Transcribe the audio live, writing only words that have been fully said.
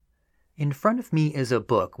In front of me is a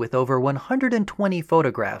book with over 120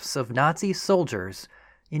 photographs of Nazi soldiers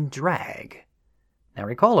in drag. Now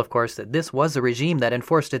recall, of course, that this was a regime that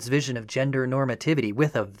enforced its vision of gender normativity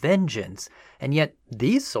with a vengeance, and yet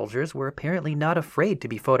these soldiers were apparently not afraid to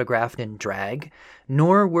be photographed in drag,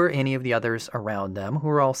 nor were any of the others around them, who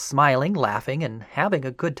were all smiling, laughing, and having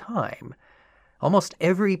a good time. Almost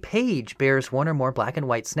every page bears one or more black and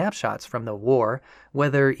white snapshots from the war,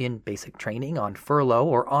 whether in basic training, on furlough,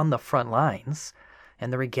 or on the front lines.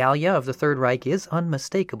 And the regalia of the Third Reich is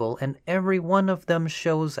unmistakable, and every one of them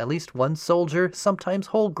shows at least one soldier, sometimes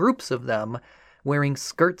whole groups of them, wearing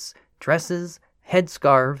skirts, dresses,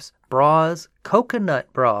 headscarves, bras,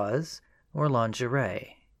 coconut bras, or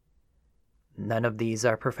lingerie. None of these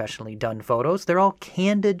are professionally done photos. They're all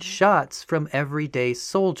candid shots from everyday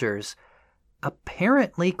soldiers,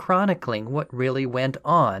 apparently chronicling what really went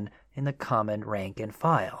on in the common rank and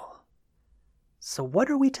file. So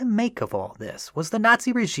what are we to make of all this? Was the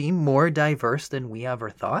Nazi regime more diverse than we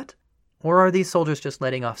ever thought? Or are these soldiers just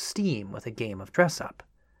letting off steam with a game of dress-up?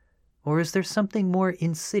 Or is there something more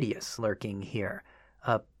insidious lurking here?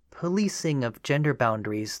 A policing of gender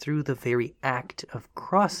boundaries through the very act of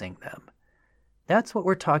crossing them? That's what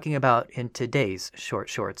we're talking about in today's Short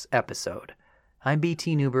Shorts episode. I'm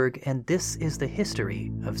BT Newberg, and this is the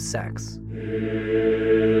history of sex.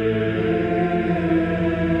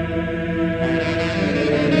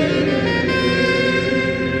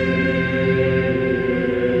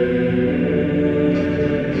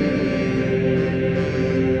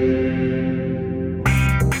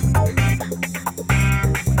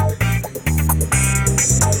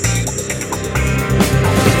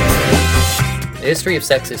 The History of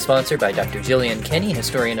Sex is sponsored by Dr. Gillian Kenny,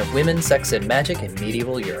 historian of women, sex, and magic in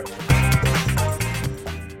medieval Europe.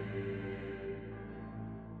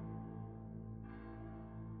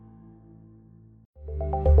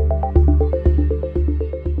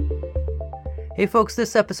 Hey folks,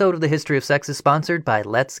 this episode of The History of Sex is sponsored by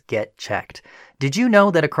Let's Get Checked. Did you know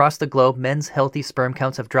that across the globe, men's healthy sperm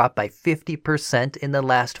counts have dropped by 50% in the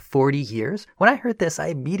last 40 years? When I heard this, I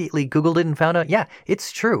immediately Googled it and found out, yeah,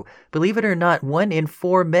 it's true. Believe it or not, 1 in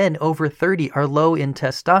 4 men over 30 are low in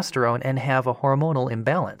testosterone and have a hormonal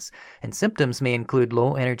imbalance. And symptoms may include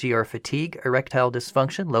low energy or fatigue, erectile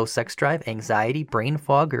dysfunction, low sex drive, anxiety, brain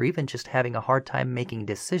fog, or even just having a hard time making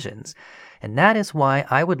decisions. And that is why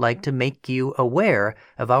I would like to make you aware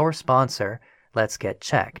of our sponsor, Let's Get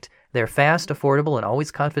Checked. Their fast, affordable, and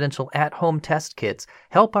always confidential at-home test kits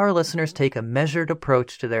help our listeners take a measured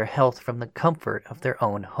approach to their health from the comfort of their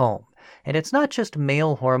own home. And it's not just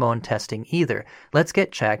male hormone testing either. Let's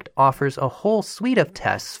Get Checked offers a whole suite of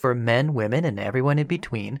tests for men, women, and everyone in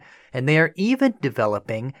between, and they are even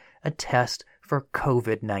developing a test for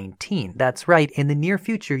COVID-19. That's right, in the near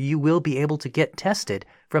future, you will be able to get tested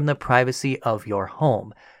from the privacy of your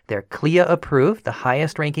home. They're CLIA approved, the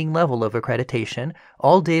highest ranking level of accreditation.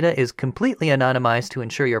 All data is completely anonymized to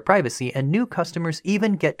ensure your privacy, and new customers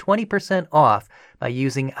even get 20% off by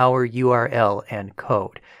using our URL and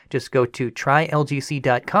code. Just go to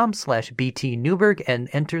trylgc.com/BT Newberg and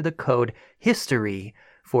enter the code HISTORY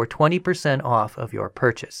for 20% off of your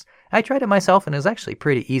purchase. I tried it myself and it was actually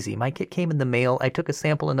pretty easy. My kit came in the mail. I took a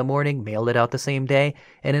sample in the morning, mailed it out the same day,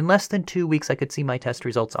 and in less than 2 weeks I could see my test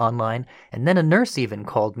results online, and then a nurse even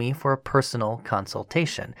called me for a personal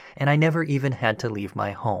consultation, and I never even had to leave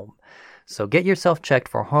my home. So get yourself checked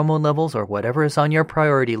for hormone levels or whatever is on your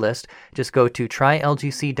priority list. Just go to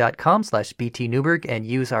trylgc.com/BT Newberg and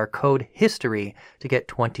use our code HISTORY to get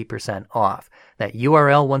 20% off. That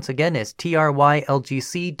URL once again is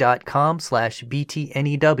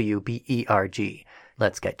trylgc.com/BTNEWBERG.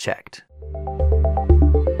 Let's get checked.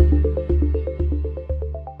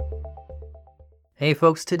 Hey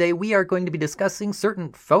folks, today we are going to be discussing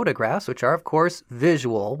certain photographs, which are of course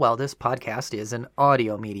visual, while this podcast is an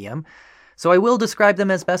audio medium. So I will describe them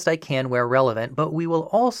as best I can where relevant, but we will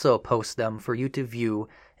also post them for you to view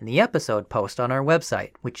in the episode post on our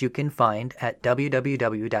website, which you can find at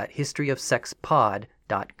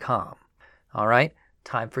www.historyofsexpod.com. All right,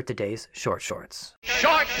 time for today's Short Shorts.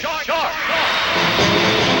 Short!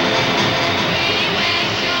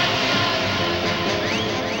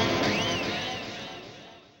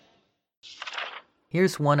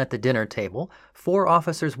 Here's one at the dinner table. 4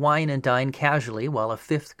 officers wine and dine casually while a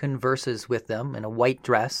 5th converses with them in a white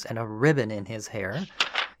dress and a ribbon in his hair.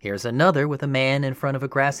 Here's another with a man in front of a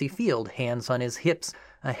grassy field, hands on his hips,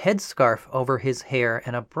 a headscarf over his hair,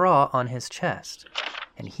 and a bra on his chest.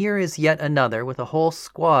 And here is yet another with a whole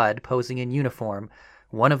squad posing in uniform,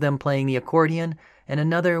 one of them playing the accordion, and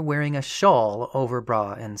another wearing a shawl over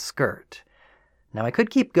bra and skirt. Now, I could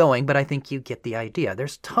keep going, but I think you get the idea.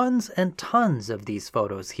 There's tons and tons of these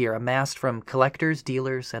photos here amassed from collectors,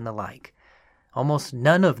 dealers, and the like. Almost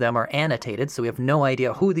none of them are annotated, so we have no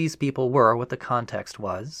idea who these people were or what the context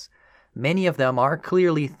was. Many of them are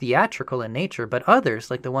clearly theatrical in nature, but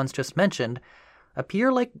others, like the ones just mentioned,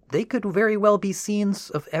 appear like they could very well be scenes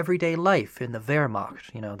of everyday life in the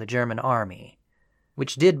Wehrmacht, the German army,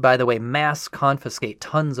 which did, by the way, mass confiscate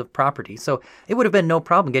tons of property, so it would have been no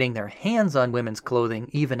problem getting their hands on women's clothing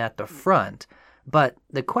even at the front. But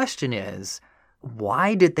the question is,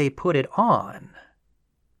 why did they put it on?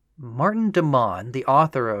 Martin de Man, the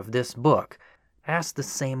author of this book, asked the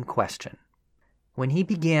same question. When he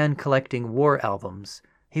began collecting war albums,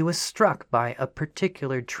 he was struck by a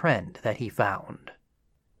particular trend that he found.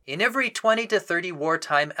 In every 20 to 30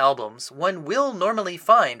 wartime albums, one will normally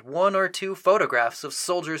find 1 or 2 photographs of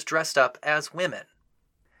soldiers dressed up as women.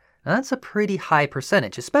 Now, that's a pretty high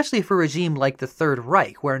percentage, especially for a regime like the Third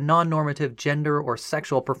Reich, where non-normative gender or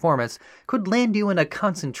sexual performance could land you in a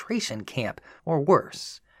concentration camp or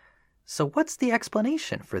worse. So what's the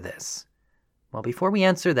explanation for this? Well, before we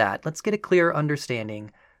answer that, let's get a clear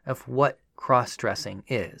understanding of what cross-dressing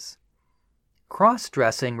is.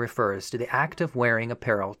 Cross-dressing refers to the act of wearing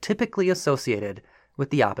apparel typically associated with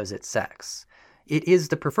the opposite sex. It is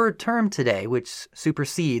the preferred term today, which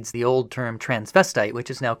supersedes the old term transvestite, which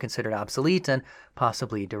is now considered obsolete and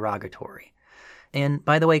possibly derogatory. And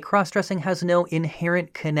by the way, cross-dressing has no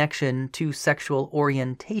inherent connection to sexual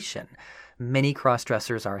orientation. Many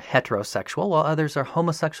cross-dressers are heterosexual, while others are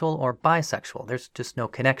homosexual or bisexual. There's just no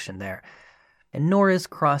connection there. And nor is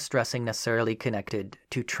cross-dressing necessarily connected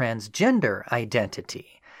to transgender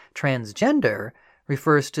identity. Transgender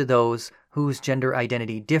refers to those whose gender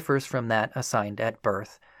identity differs from that assigned at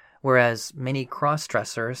birth, whereas many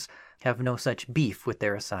cross-dressers have no such beef with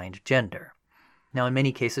their assigned gender. Now, in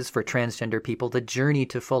many cases for transgender people, the journey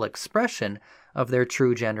to full expression of their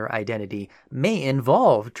true gender identity may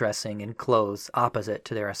involve dressing in clothes opposite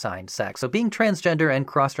to their assigned sex. So being transgender and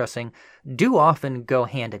cross-dressing do often go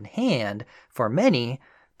hand in hand for many,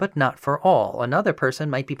 but not for all. Another person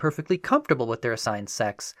might be perfectly comfortable with their assigned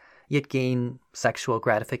sex, yet gain sexual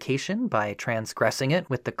gratification by transgressing it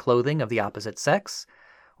with the clothing of the opposite sex,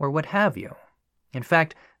 or what have you. In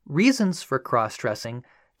fact, reasons for cross-dressing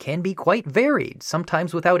can be quite varied,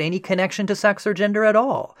 sometimes without any connection to sex or gender at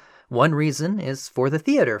all. One reason is for the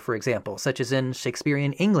theater, for example, such as in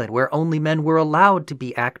Shakespearean England, where only men were allowed to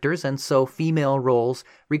be actors, and so female roles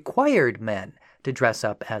required men to dress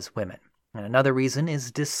up as women. And another reason is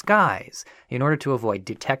disguise. In order to avoid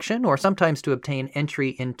detection, or sometimes to obtain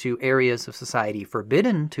entry into areas of society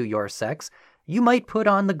forbidden to your sex, you might put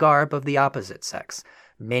on the garb of the opposite sex.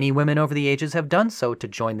 Many women over the ages have done so to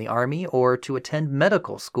join the army or to attend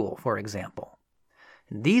medical school, for example.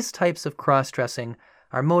 These types of cross-dressing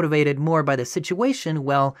are motivated more by the situation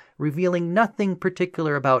while revealing nothing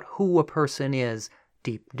particular about who a person is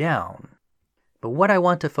deep down. But what I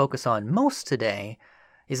want to focus on most today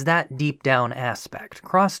is that deep down aspect,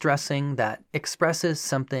 cross-dressing that expresses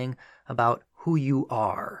something about who you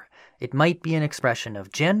are. It might be an expression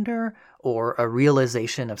of gender, or a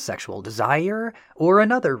realization of sexual desire, or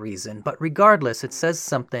another reason, but regardless, it says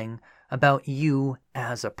something about you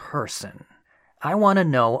as a person. I want to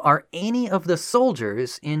know, are any of the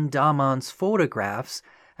soldiers in de Man's photographs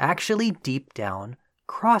actually deep down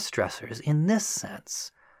cross-dressers in this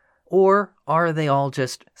sense? Or are they all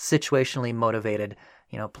just situationally motivated,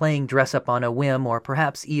 playing dress-up on a whim, or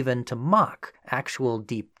perhaps even to mock actual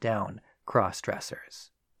deep down cross-dressers?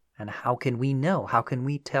 And how can we know? How can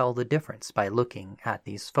we tell the difference by looking at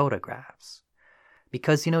these photographs?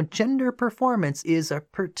 Because, gender performance is a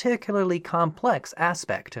particularly complex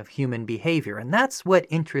aspect of human behavior, and that's what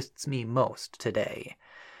interests me most today.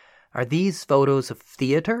 Are these photos of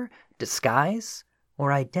theater, disguise,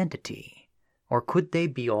 or identity? Or could they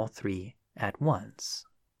be all three at once?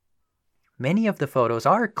 Many of the photos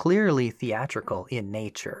are clearly theatrical in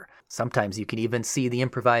nature. Sometimes you can even see the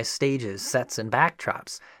improvised stages, sets, and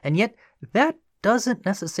backdrops. And yet, that doesn't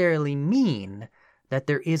necessarily mean that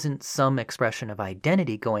there isn't some expression of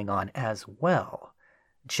identity going on as well.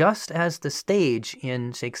 Just as the stage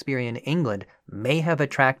in Shakespearean England may have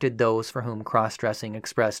attracted those for whom cross-dressing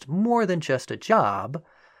expressed more than just a job,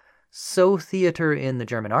 so theater in the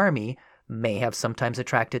German army may have sometimes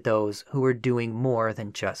attracted those who were doing more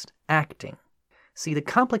than just acting. See, the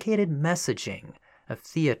complicated messaging of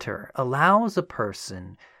theater allows a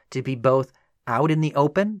person to be both out in the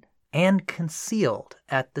open and concealed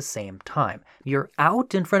at the same time. You're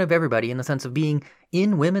out in front of everybody in the sense of being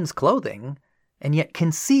in women's clothing, and yet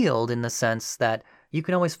concealed in the sense that you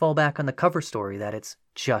can always fall back on the cover story that it's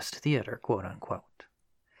just theater, quote unquote.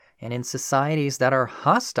 And in societies that are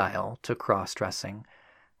hostile to cross-dressing,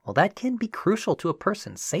 well, that can be crucial to a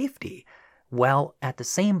person's safety, while at the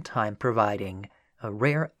same time providing a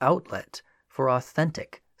rare outlet for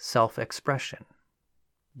authentic self-expression.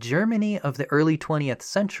 Germany of the early 20th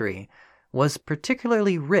century was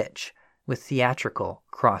particularly rich with theatrical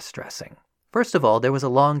cross-dressing. First of all, there was a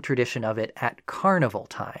long tradition of it at carnival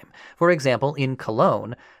time. For example, in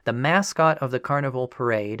Cologne, the mascot of the carnival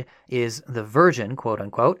parade is the Virgin,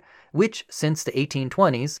 quote-unquote, which since the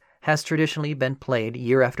 1820s has traditionally been played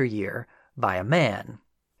year after year by a man.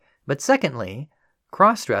 But secondly,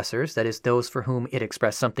 cross-dressers, that is those for whom it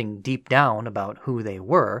expressed something deep down about who they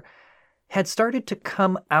were, had started to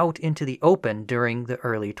come out into the open during the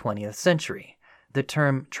early 20th century. The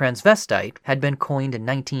term transvestite had been coined in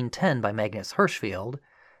 1910 by Magnus Hirschfeld,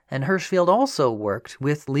 and Hirschfeld also worked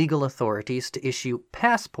with legal authorities to issue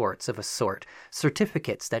passports of a sort,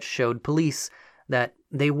 certificates that showed police that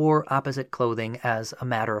they wore opposite clothing as a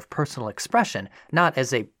matter of personal expression, not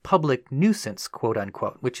as a public nuisance,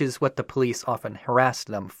 quote-unquote, which is what the police often harassed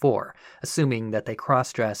them for, assuming that they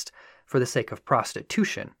cross-dressed for the sake of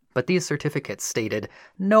prostitution. But these certificates stated,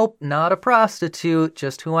 "Nope, not a prostitute,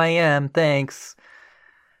 just who I am, thanks."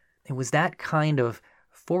 It was that kind of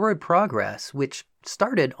forward progress which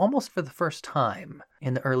started almost for the first time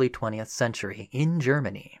in the early 20th century in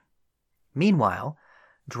Germany. Meanwhile,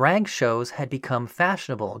 drag shows had become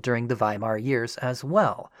fashionable during the Weimar years as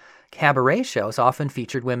well. Cabaret shows often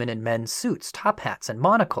featured women in men's suits, top hats, and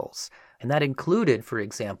monocles, and that included, for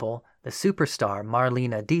example, the superstar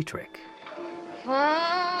Marlene Dietrich.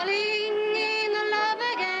 Falling in love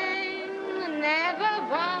again, never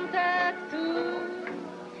wanted to.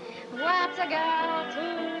 What's a girl to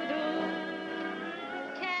do?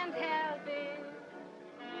 Can't help it.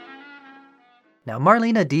 Now,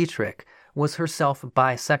 Marlene Dietrich was herself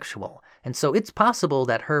bisexual, and so it's possible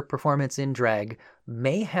that her performance in drag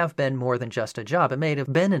may have been more than just a job. It may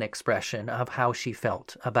have been an expression of how she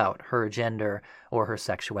felt about her gender or her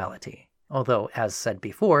sexuality. Although, as said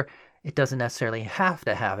before, it doesn't necessarily have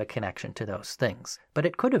to have a connection to those things, but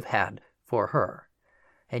it could have had for her.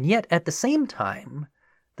 And yet, at the same time,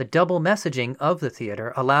 the double messaging of the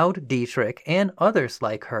theater allowed Dietrich and others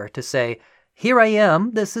like her to say, "Here I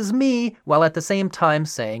am, this is me," while at the same time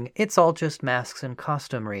saying, "It's all just masks and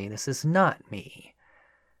costumery, this is not me,"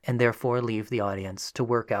 and therefore leave the audience to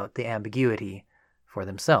work out the ambiguity for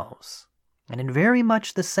themselves. And in very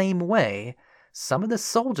much the same way, some of the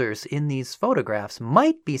soldiers in these photographs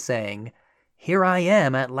might be saying, "Here I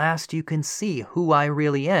am, at last you can see who I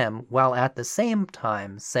really am," while at the same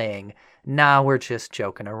time saying, "Nah, we're just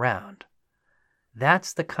joking around."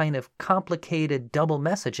 That's the kind of complicated double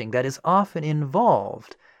messaging that is often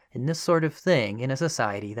involved in this sort of thing in a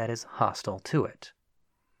society that is hostile to it.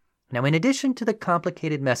 Now, in addition to the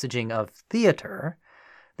complicated messaging of theater,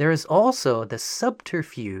 there is also the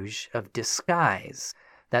subterfuge of disguise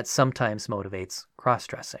that sometimes motivates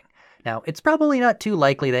cross-dressing. Now, it's probably not too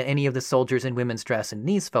likely that any of the soldiers in women's dress in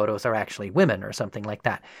these photos are actually women or something like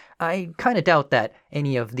that. I kind of doubt that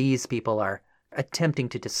any of these people are attempting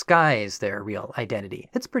to disguise their real identity.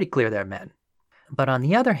 It's pretty clear they're men. But on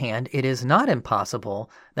the other hand, it is not impossible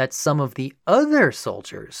that some of the other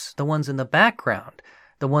soldiers, the ones in the background,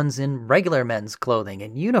 the ones in regular men's clothing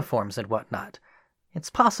and uniforms and whatnot, it's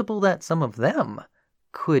possible that some of them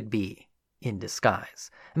could be in disguise.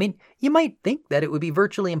 I mean, you might think that it would be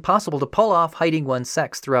virtually impossible to pull off hiding one's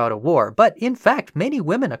sex throughout a war, but in fact, many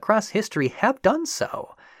women across history have done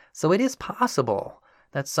so. So it is possible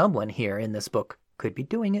that someone here in this book could be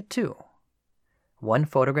doing it too. One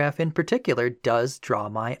photograph in particular does draw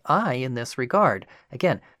my eye in this regard.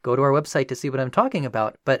 Again, go to our website to see what I'm talking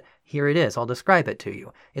about, but here it is. I'll describe it to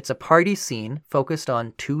you. It's a party scene focused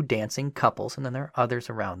on two dancing couples, and then there are others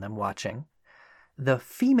around them watching. The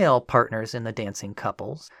female partners in the dancing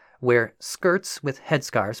couples wear skirts with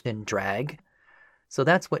headscarves in drag. So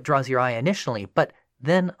that's what draws your eye initially, but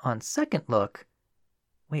then on second look,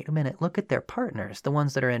 wait a minute, look at their partners, the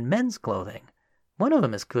ones that are in men's clothing. One of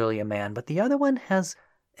them is clearly a man, but the other one has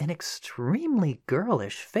an extremely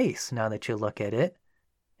girlish face now that you look at it.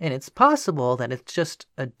 And it's possible that it's just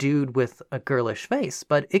a dude with a girlish face,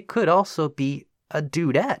 but it could also be a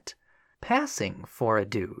dudette passing for a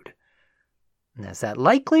dude. And is that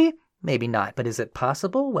likely? Maybe not, but is it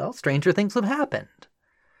possible? Well, stranger things have happened.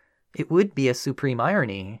 It would be a supreme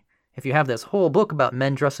irony if you have this whole book about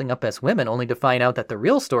men dressing up as women only to find out that the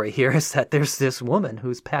real story here is that there's this woman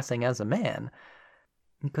who's passing as a man.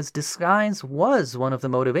 Because disguise was one of the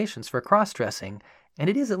motivations for cross-dressing, and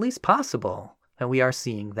it is at least possible that we are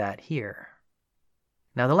seeing that here.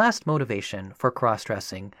 Now, the last motivation for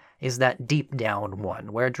cross-dressing is that deep down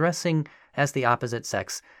one, where dressing as the opposite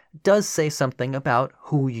sex does say something about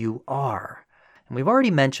who you are. And we've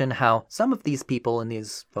already mentioned how some of these people in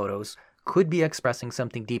these photos could be expressing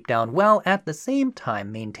something deep down while at the same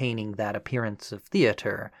time maintaining that appearance of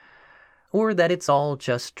theater, or that it's all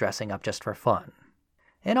just dressing up just for fun.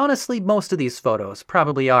 And honestly, most of these photos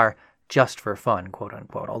probably are just for fun, quote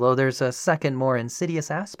unquote, although there's a second, more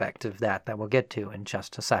insidious aspect of that we'll get to in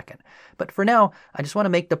just a second. But for now, I just want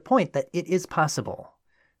to make the point that it is possible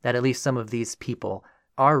that at least some of these people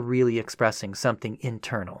are really expressing something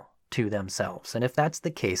internal to themselves. And if that's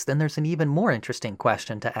the case, then there's an even more interesting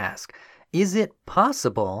question to ask. Is it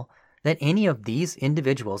possible that any of these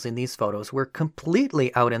individuals in these photos were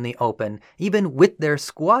completely out in the open, even with their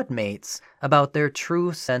squad mates, about their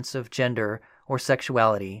true sense of gender or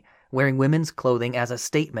sexuality, wearing women's clothing as a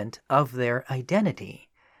statement of their identity?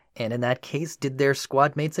 And in that case, did their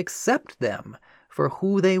squad mates accept them for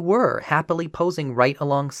who they were, happily posing right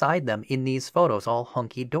alongside them in these photos, all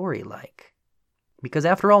hunky-dory-like? Because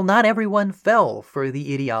after all, not everyone fell for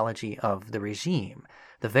the ideology of the regime.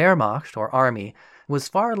 The Wehrmacht, or army, was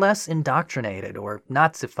far less indoctrinated or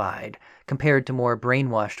Nazified compared to more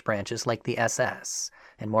brainwashed branches like the SS.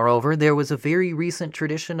 And moreover, there was a very recent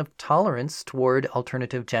tradition of tolerance toward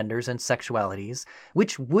alternative genders and sexualities,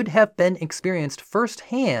 which would have been experienced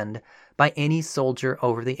firsthand by any soldier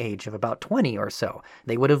over the age of about 20 or so.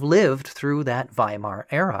 They would have lived through that Weimar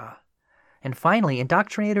era. And finally,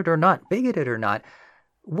 indoctrinated or not, bigoted or not,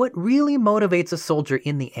 what really motivates a soldier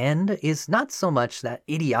in the end is not so much that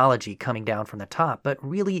ideology coming down from the top, but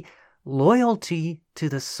really loyalty to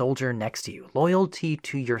the soldier next to you, loyalty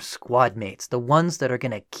to your squad mates, the ones that are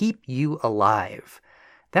going to keep you alive.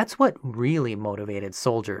 That's what really motivated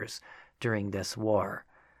soldiers during this war.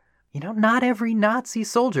 You know, not every Nazi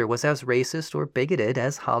soldier was as racist or bigoted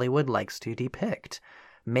as Hollywood likes to depict.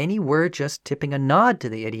 Many were just tipping a nod to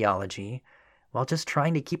the ideology while just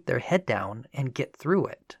trying to keep their head down and get through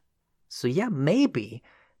it. So yeah, maybe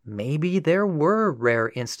there were rare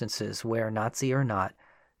instances where, Nazi or not,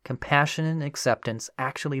 compassion and acceptance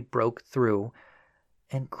actually broke through,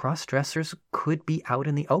 and cross-dressers could be out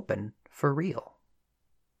in the open for real.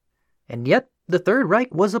 And yet, the Third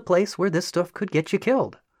Reich was a place where this stuff could get you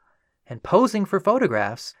killed. And posing for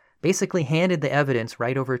photographs basically handed the evidence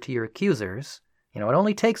right over to your accusers. You know, it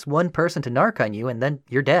only takes one person to narc on you and then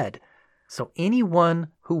you're dead. So anyone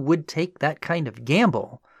who would take that kind of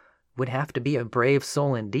gamble would have to be a brave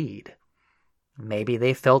soul indeed. Maybe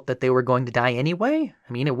they felt that they were going to die anyway.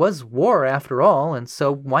 I mean, it was war after all, and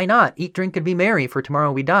so why not? Eat, drink, and be merry, for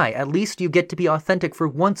tomorrow we die. At least you get to be authentic for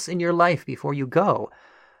once in your life before you go.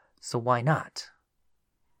 So why not?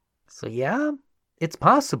 So yeah, it's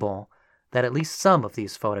possible that at least some of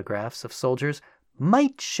these photographs of soldiers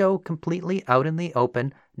might show completely out in the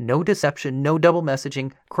open, no deception, no double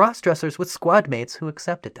messaging, cross-dressers with squad mates who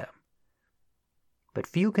accepted them. But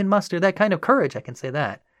few can muster that kind of courage, I can say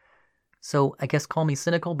that. So I guess call me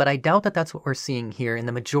cynical, but I doubt that that's what we're seeing here in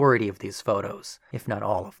the majority of these photos, if not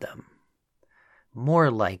all of them.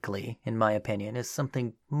 More likely, in my opinion, is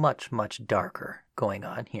something much, much darker going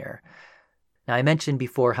on here. Now, I mentioned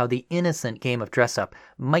before how the innocent game of dress-up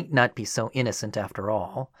might not be so innocent after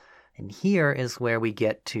all, and here is where we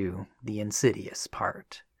get to the insidious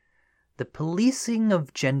part. The policing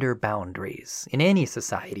of gender boundaries in any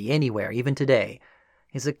society, anywhere, even today,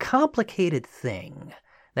 is a complicated thing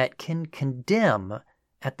that can condemn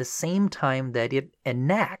at the same time that it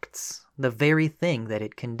enacts the very thing that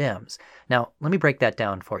it condemns. Now, let me break that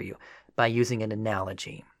down for you by using an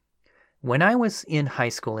analogy. When I was in high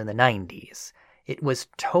school in the 90s, it was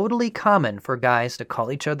totally common for guys to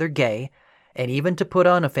call each other gay and even to put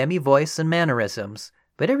on a femi voice and mannerisms,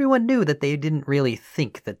 but everyone knew that they didn't really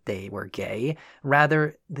think that they were gay.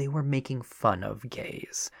 Rather, they were making fun of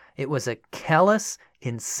gays. It was a callous,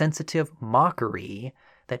 insensitive mockery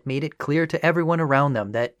that made it clear to everyone around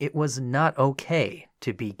them that it was not okay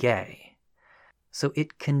to be gay. So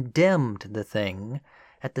it condemned the thing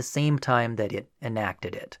at the same time that it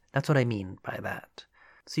enacted it. That's what I mean by that.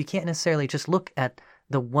 So you can't necessarily just look at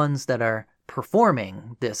the ones that are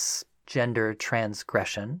performing this gender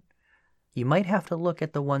transgression. You might have to look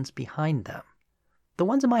at the ones behind them. The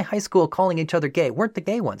ones in my high school calling each other gay weren't the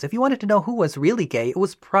gay ones. If you wanted to know who was really gay, it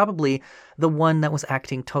was probably the one that was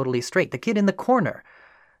acting totally straight, the kid in the corner.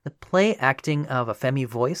 The play acting of a femi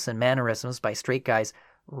voice and mannerisms by straight guys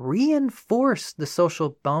reinforced the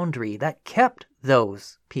social boundary that kept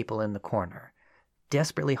those people in the corner,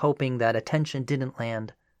 desperately hoping that attention didn't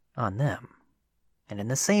land on them. And in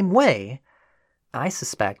the same way, I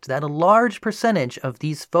suspect that a large percentage of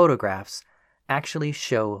these photographs actually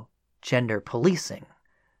show gender policing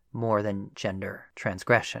more than gender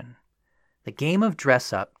transgression. The game of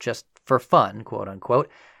dress-up, just for fun, quote-unquote,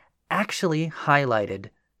 actually highlighted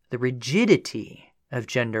the rigidity of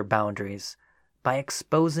gender boundaries by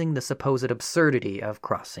exposing the supposed absurdity of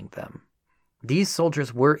crossing them. These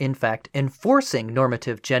soldiers were, in fact, enforcing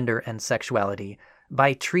normative gender and sexuality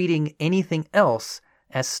by treating anything else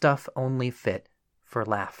as stuff only fit for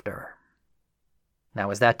laughter. Now,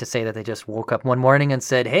 is that to say that they just woke up one morning and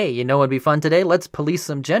said, hey, you know what would be fun today? Let's police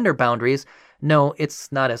some gender boundaries. No, it's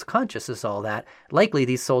not as conscious as all that. Likely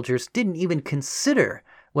these soldiers didn't even consider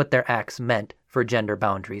what their acts meant for gender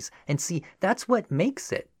boundaries. And see, that's what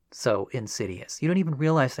makes it so insidious. You don't even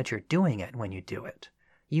realize that you're doing it when you do it.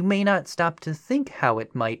 You may not stop to think how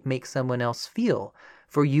it might make someone else feel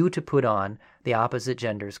for you to put on the opposite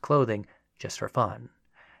gender's clothing just for fun.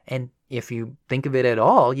 And if you think of it at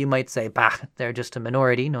all, you might say, bah, they're just a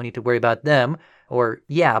minority, no need to worry about them. Or,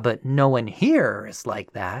 yeah, but no one here is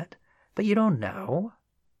like that. But you don't know.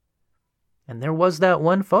 And there was that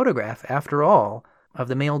one photograph, after all, of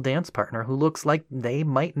the male dance partner who looks like they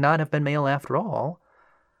might not have been male after all.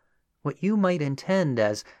 What you might intend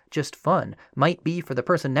as just fun might be for the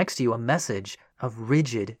person next to you a message of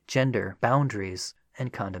rigid gender boundaries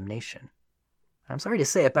and condemnation. I'm sorry to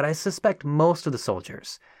say it, but I suspect most of the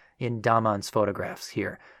soldiers in Damon's photographs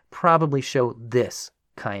here probably show this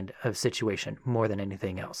kind of situation more than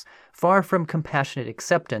anything else. Far from compassionate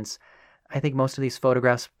acceptance, I think most of these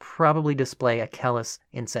photographs probably display a callous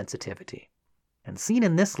insensitivity. And seen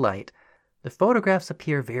in this light, the photographs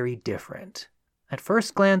appear very different. At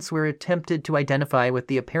first glance, we're tempted to identify with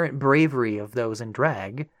the apparent bravery of those in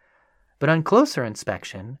drag, but on closer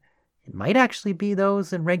inspection, it might actually be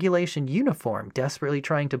those in regulation uniform desperately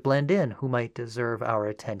trying to blend in who might deserve our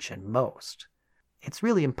attention most. It's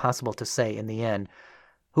really impossible to say in the end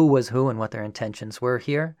who was who and what their intentions were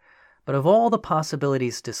here, but of all the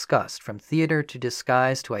possibilities discussed, from theater to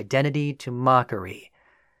disguise to identity to mockery,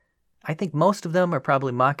 I think most of them are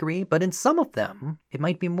probably mockery, but in some of them, it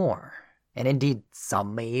might be more. And indeed,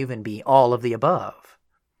 some may even be all of the above.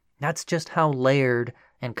 That's just how layered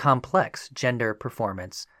and complex gender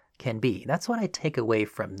performance can be. That's what I take away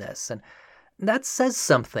from this. And that says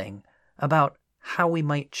something about how we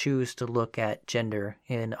might choose to look at gender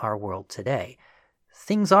in our world today.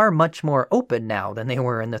 Things are much more open now than they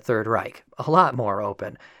were in the Third Reich. A lot more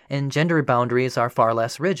open. And gender boundaries are far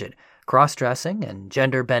less rigid. Cross-dressing and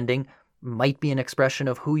gender bending might be an expression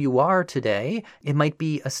of who you are today. It might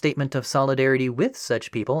be a statement of solidarity with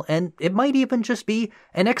such people, and it might even just be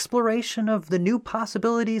an exploration of the new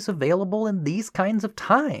possibilities available in these kinds of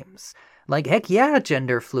times. Like, heck yeah,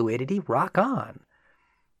 gender fluidity, rock on.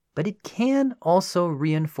 But it can also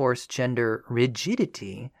reinforce gender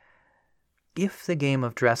rigidity if the game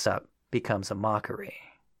of dress-up becomes a mockery.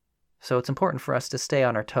 So it's important for us to stay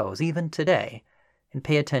on our toes, even today, and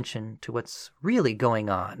pay attention to what's really going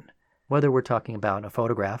on, whether we're talking about a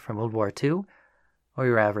photograph from World War II or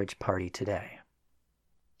your average party today.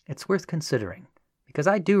 It's worth considering, because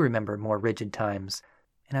I do remember more rigid times,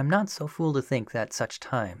 and I'm not so fool to think that such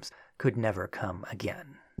times could never come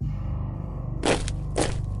again.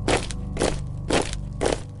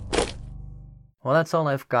 Well, that's all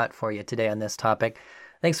I've got for you today on this topic.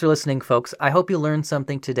 Thanks for listening, folks. I hope you learned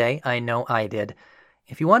something today. I know I did.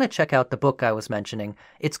 If you want to check out the book I was mentioning,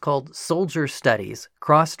 it's called Soldier Studies,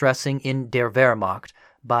 Cross-Dressing in der Wehrmacht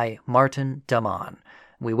by Martin Damon.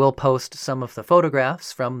 We will post some of the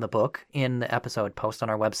photographs from the book in the episode post on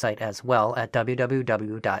our website as well at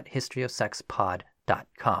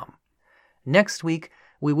www.historyofsexpod.com. Next week,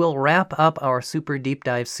 we will wrap up our super deep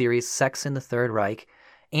dive series, Sex in the Third Reich,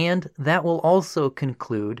 and that will also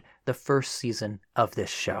conclude the first season of this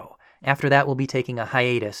show. After that, we'll be taking a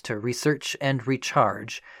hiatus to research and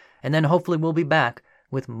recharge, and then hopefully we'll be back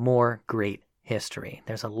with more great history.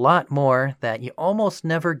 There's a lot more that you almost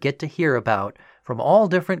never get to hear about from all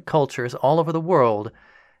different cultures all over the world,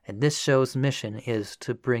 and this show's mission is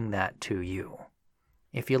to bring that to you.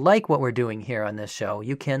 If you like what we're doing here on this show,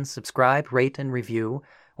 you can subscribe, rate, and review,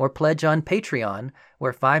 or pledge on Patreon,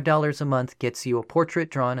 where $5 a month gets you a portrait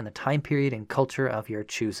drawn in the time period and culture of your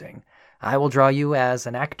choosing. I will draw you as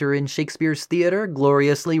an actor in Shakespeare's theater,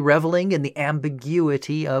 gloriously reveling in the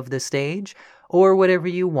ambiguity of the stage, or whatever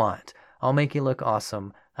you want. I'll make you look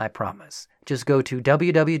awesome, I promise. Just go to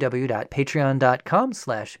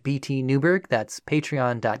www.patreon.com/BTNewberg. That's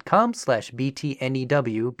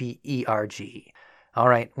patreon.com/BTNEWBERG. All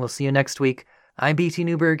right, we'll see you next week. I'm BT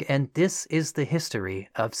Newberg, and this is the history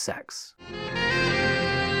of sex.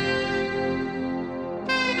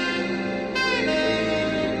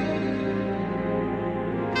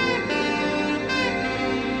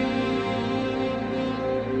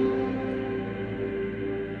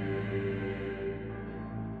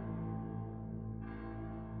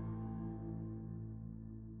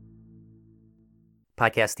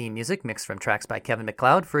 Podcast theme music mixed from tracks by Kevin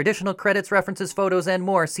MacLeod. For additional credits, references, photos, and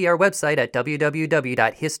more, see our website at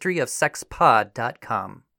www.historyofsexpod.com.